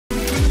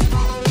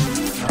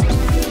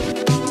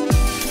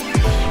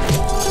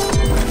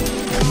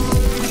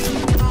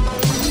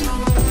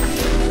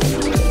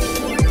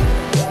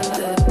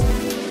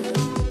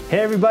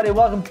everybody,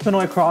 welcome to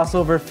Pinoy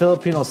Crossover,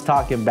 Filipinos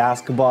talking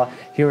basketball.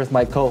 Here with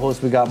my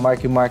co-host, we got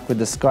Marky Mark with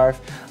the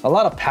scarf. A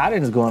lot of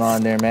patterns going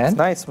on there, man. It's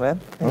nice, man.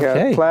 You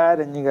got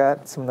plaid and you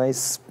got some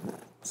nice,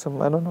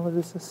 I don't know what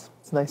this is.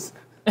 It's nice.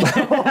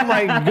 Oh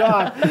my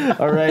God.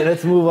 All right,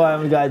 let's move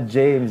on. We got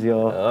James,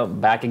 yo.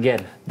 Back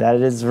again. That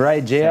is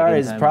right. JR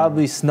is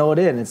probably snowed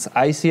in. It's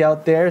icy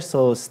out there,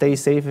 so stay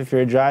safe if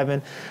you're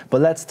driving.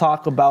 But let's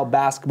talk about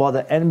basketball.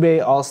 The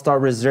NBA All-Star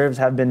reserves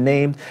have been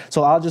named.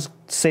 So I'll just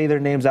say their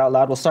names out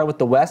loud. We'll start with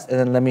the West, and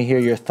then let me hear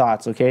your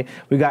thoughts, okay?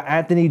 We got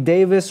Anthony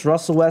Davis,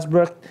 Russell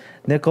Westbrook,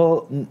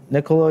 Nikola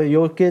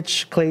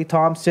Jokic, Klay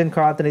Thompson,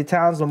 Karl Anthony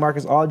Towns,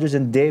 LaMarcus Aldridge,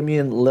 and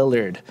Damian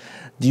Lillard.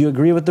 Do you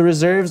agree with the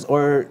reserves,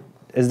 or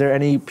is there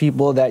any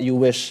people that you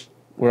wish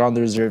were on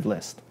the reserve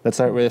list? Let's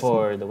start with...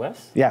 For the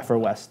West? Yeah, for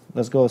West.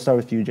 Let's go start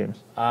with you,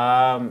 James.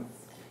 I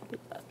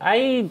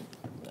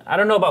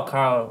don't know about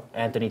Karl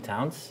Anthony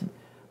Towns.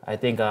 I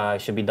think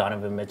it should be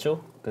Donovan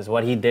Mitchell, because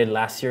what he did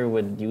last year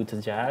with Utah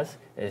Jazz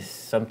is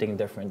something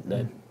different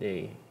that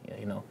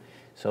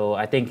So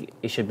I think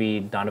it should be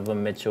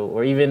Donovan Mitchell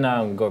or even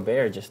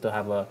Gobert, just to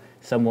have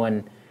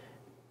someone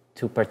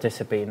to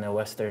participate in the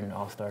Western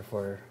All-Star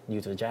for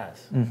Utah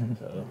Jazz.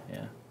 So,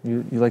 yeah.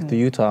 You like the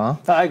Utah,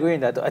 huh? I agree in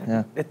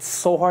that. It's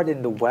so hard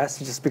in the West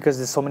just because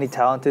there's so many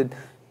talented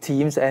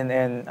teams.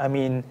 And I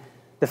mean,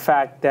 the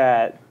fact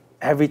that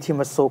every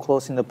team is so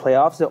close in the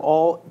playoffs, they're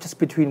all just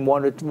between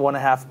 1 or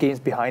 1.5 games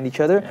behind each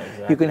other. Yeah,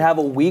 exactly. You can have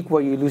a week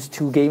where you lose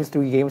 2 games,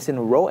 3 games in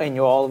a row, and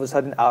you're all of a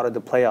sudden out of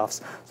the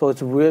playoffs. So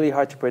it's really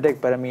hard to predict.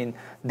 But I mean,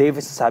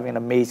 Davis is having an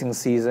amazing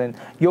season.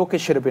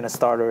 Jokic should have been a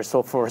starter,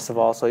 so first of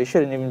all, so he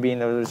shouldn't even be in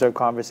the reserve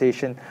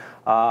conversation.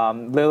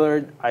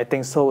 Lillard, I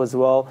think so as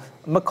well.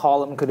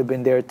 McCollum could have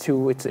been there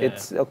too.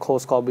 It's a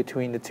close call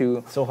between the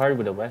two. So hard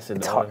with the West.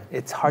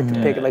 It's hard to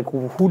pick. Like,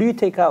 who do you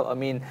take out? I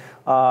mean,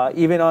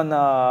 even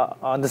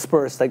on the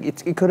Spurs, like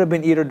it could have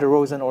been either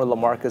DeRozan or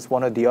LaMarcus,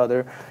 one or the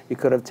other. You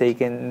could have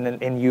taken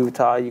in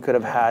Utah. You could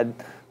have had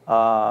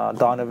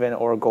Donovan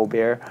or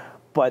Gobert.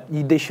 But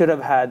they should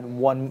have had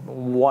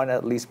one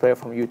at least player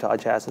from Utah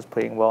Jazz who's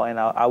playing well, and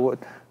I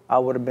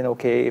would have been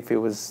okay if it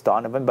was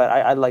Donovan. But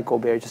I like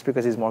Gobert just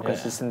because he's more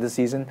consistent this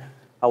season.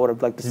 I would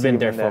have liked to see him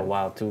there. He's been there for a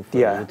while too for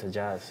Utah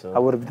Jazz. So. I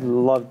would have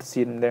loved to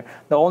see him there.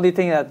 The only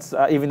thing that's,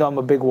 even though I'm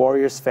a big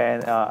Warriors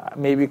fan,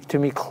 maybe to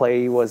me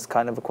Klay was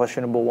kind of a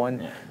questionable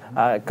one.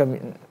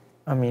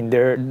 I mean,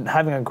 they're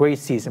having a great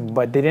season,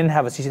 but they didn't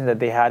have a season that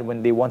they had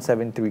when they won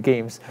 73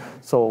 games.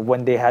 So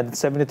when they had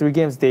 73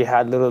 games, they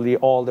had literally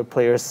all the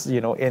players,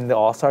 in the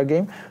All-Star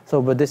game.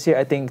 So, but this year,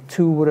 I think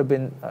 2 would have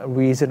been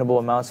reasonable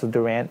amounts of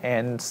Durant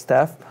and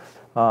Steph.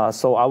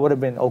 So I would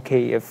have been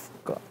okay if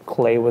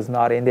Klay was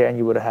not in there, and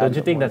you would have had. Don't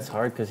you think that's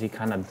hard because he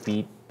kind of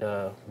beat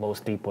the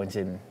most 3 points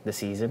in the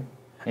season?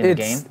 The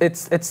game?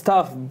 It's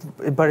tough,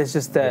 but it's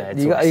just that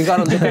you got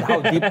to look at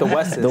how deep the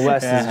West is. The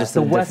West is just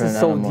the West is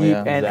so deep,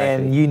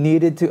 and you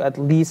needed to at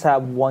least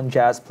have one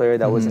Jazz player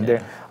that was in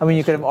there. I mean,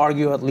 you could have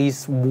argued at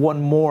least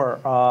one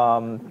more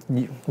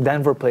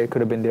Denver player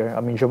could have been there.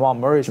 I mean, Jamal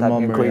Murray's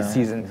having a great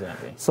season.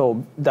 Exactly.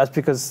 So that's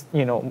because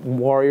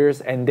Warriors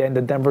and then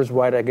the Denver's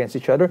right against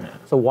each other.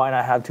 So why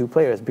not have 2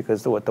 players?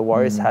 Because the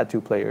Warriors had 2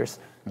 players.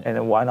 And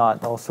then why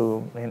not also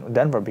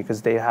Denver,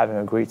 because they're having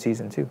a great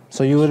season too.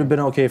 So you would have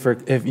been okay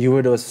if you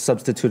would have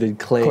substituted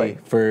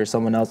Klay for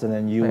someone else, and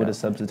then you would have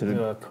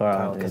substituted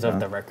Karl because of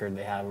the record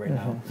they have right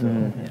now.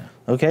 So,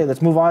 Okay,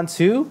 let's move on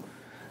to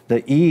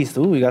the East.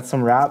 Ooh, we got a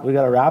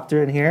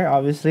Raptor in here,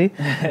 obviously.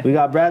 We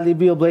got Bradley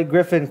Beal, Blake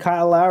Griffin,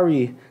 Kyle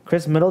Lowry,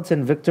 Chris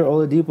Middleton, Victor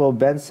Oladipo,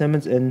 Ben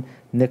Simmons, and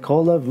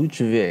Nikola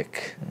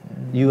Vucevic.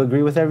 You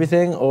agree with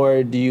everything,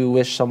 or do you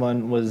wish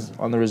someone was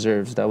on the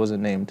reserves that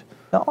wasn't named?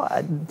 No,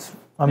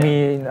 I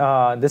mean,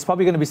 there's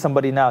probably going to be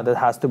somebody now that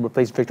has to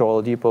replace Victor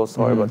Oladipo.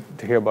 Sorry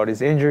to hear about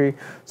his injury.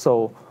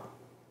 So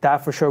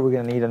that for sure, we're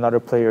going to need another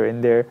player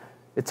in there.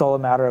 It's all a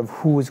matter of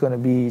who's going to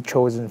be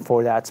chosen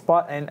for that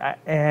spot.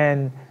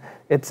 And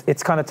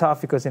it's kind of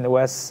tough because in the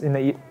West,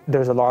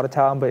 there's a lot of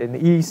talent, but in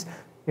the East,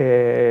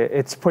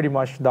 it's pretty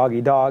much dog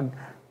eat dog.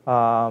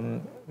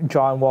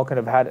 John Wall could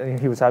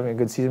have he was having a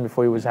good season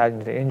before he was having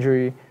the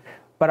injury.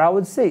 But I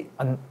would say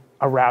a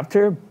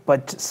Raptor,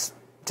 but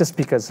just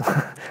because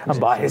I'm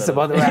biased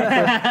about the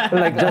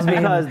Raptors. Just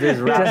because there's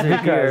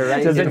Raptors here,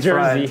 right? Just the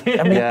jersey.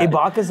 I mean,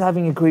 Ibaka's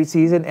having a great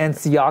season, and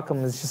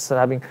Siakam is just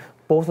having.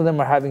 Both of them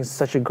are having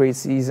such a great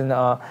season,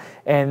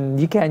 and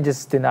you can't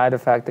just deny the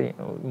fact that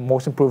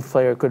most improved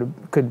player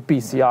could be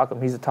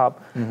Siakam. He's the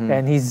top,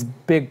 and he's a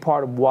big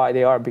part of why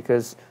they are,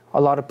 because a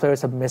lot of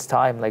players have missed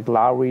time. Like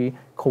Lowry,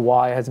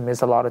 Kawhi has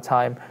missed a lot of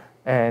time.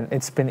 And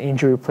it's been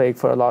injury plagued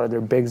for a lot of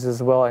their bigs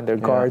as well and their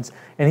guards.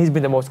 And he's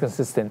been the most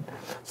consistent.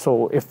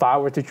 So if I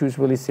were to choose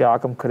Willie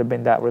Siakam, could have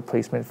been that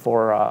replacement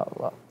for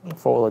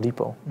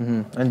Oladipo.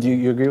 And do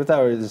you agree with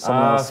that, or is there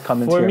someone else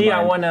coming to your mind? For me,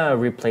 I want to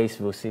replace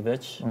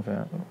Vucevic.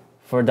 Okay.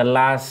 For the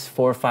last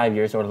 4 or 5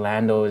 years,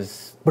 Orlando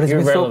is But he's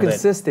been so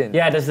consistent.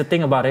 Yeah, that's the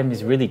thing about him.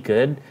 He's really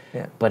good.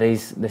 Yeah. But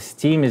this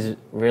team is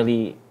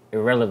really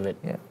irrelevant.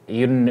 Yeah.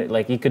 You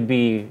like he could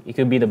be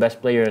the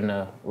best player in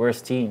the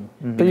worst team.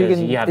 But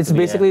it's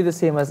basically the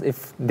same as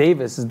if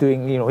Davis is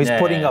doing, he's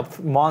putting up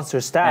monster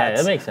stats,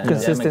 that makes sense.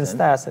 consistent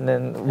stats, and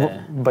then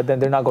but then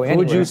they're not going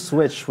anywhere. Would you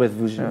switch with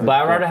Vucevic? But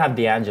I'd rather have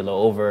D'Angelo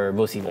over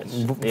Vucevic.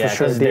 For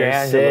sure, they're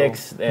D'Angelo.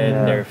 6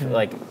 and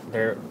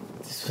they're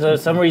for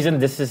some reason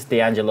this is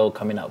D'Angelo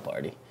coming out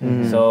party.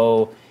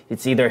 So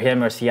it's either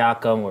him or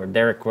Siakam or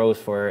Derrick Rose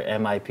for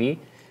MIP,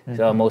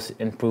 so most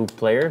improved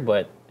player.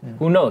 But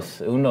who knows?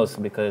 Who knows?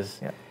 Because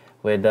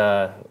with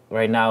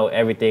right now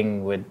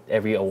everything with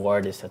every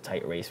award is a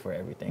tight race for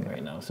everything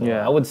right now. So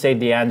I would say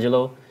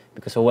D'Angelo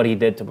because of what he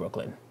did to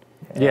Brooklyn.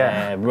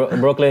 Yeah,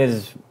 Brooklyn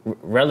is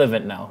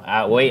relevant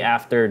now, way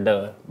after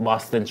the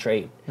Boston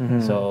trade.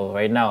 So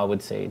right now, I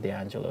would say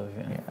D'Angelo.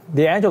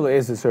 D'Angelo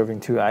is deserving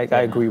too. I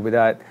agree with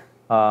that.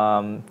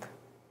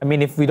 I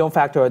mean, if we don't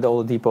factor out the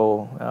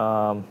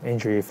Oladipo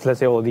injury, if let's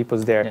say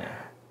Oladipo's there,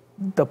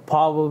 the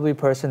probably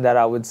person that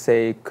I would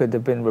say could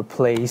have been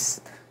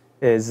replaced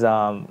is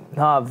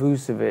not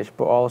Vucevic,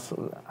 but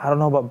also I don't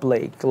know about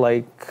Blake.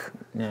 Like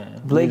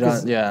Blake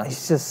is,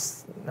 he's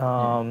just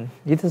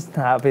he doesn't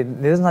have it.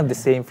 He doesn't have the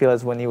same feel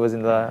as when he was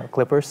in the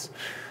Clippers.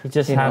 He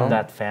just have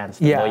that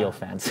fans, loyal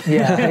fans. He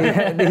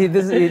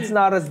does, it's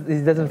not as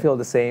he doesn't feel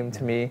the same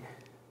to me.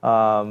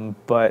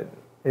 But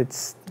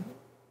it's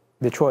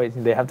Detroit.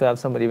 They have to have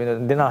somebody, even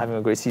though they're not having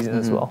a great season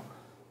as well.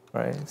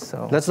 Right,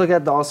 so let's look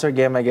at the All-Star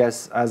game, I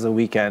guess, as a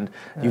weekend.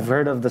 You've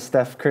heard of the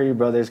Steph Curry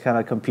brothers kind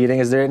of competing.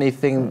 Is there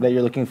anything that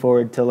you're looking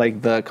forward to,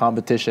 like the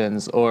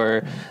competitions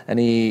or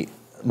any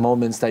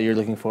moments that you're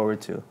looking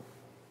forward to?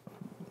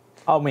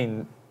 I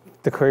mean,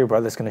 the Curry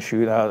brothers going to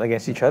shoot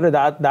against each other.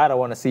 That I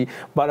want to see.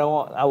 But I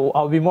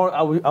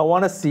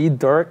want to see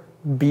Dirk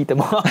beat them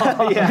up.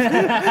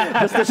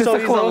 Just to show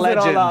he's a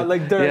legend.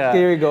 Like Dirk,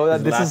 here you go.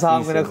 This is how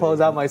I'm going to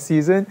close out my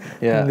season.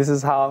 And this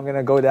is how I'm going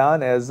to go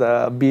down as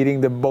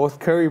beating the both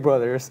Curry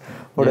brothers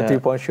for the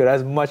three-point shoot.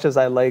 As much as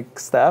I like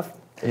Steph,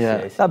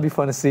 that'd be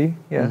fun to see.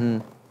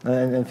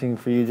 Anything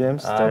for you,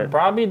 James?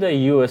 Probably the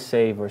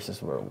USA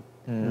versus World.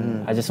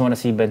 I just want to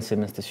see Ben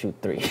Simmons to shoot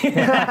 3. This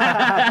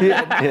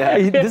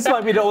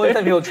might be the only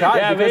time he'll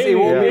try because it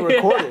won't be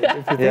recorded.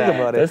 If you think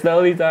about it, that's the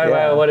only time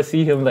I want to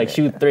see him like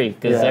shoot 3.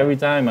 Because every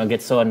time I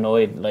get so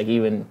annoyed, like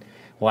even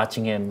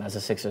watching him as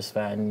a Sixers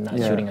fan, not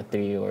shooting a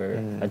 3 or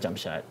a jump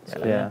shot.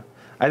 So,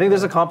 I think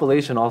there's a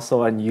compilation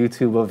also on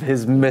YouTube of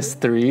his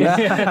missed threes,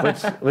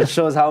 which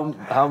shows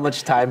how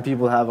much time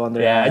people have on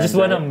their hands. I just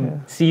want to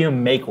see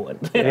him make one.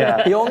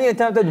 He only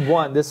attempted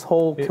one this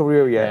whole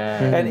career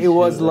and it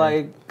was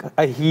like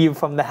a heave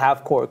from the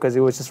half court because he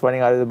was just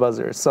running out of the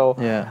buzzer. So,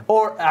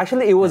 or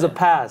actually it was a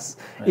pass.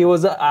 It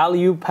was an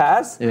alley-oop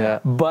pass,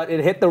 but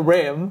it hit the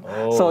rim,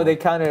 so they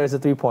counted it as a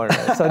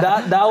three-pointer. So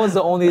that was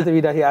the only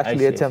three that he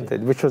actually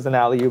attempted, which was an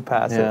alley-oop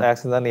pass and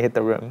accidentally hit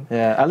the rim.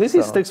 At least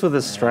he sticks with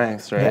his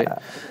strengths, right?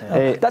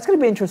 Hey. That's going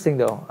to be interesting,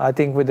 though. I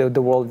think with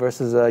the World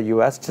versus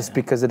U.S., just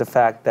because of the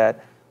fact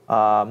that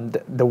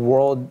the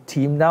World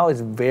team now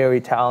is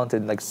very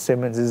talented. Like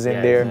Simmons is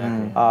in there,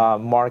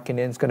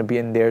 Markkanen's going to be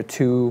in there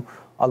too.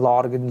 A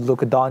lot of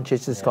Luka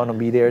Doncic is going to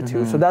be there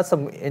too. So that's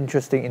some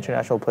interesting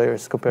international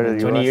players compared to the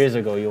 20 US. years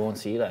ago, you won't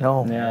see that.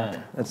 No.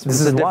 This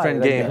is a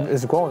different game.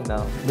 It's growing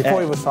now.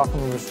 Before it was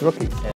sophomore versus rookie.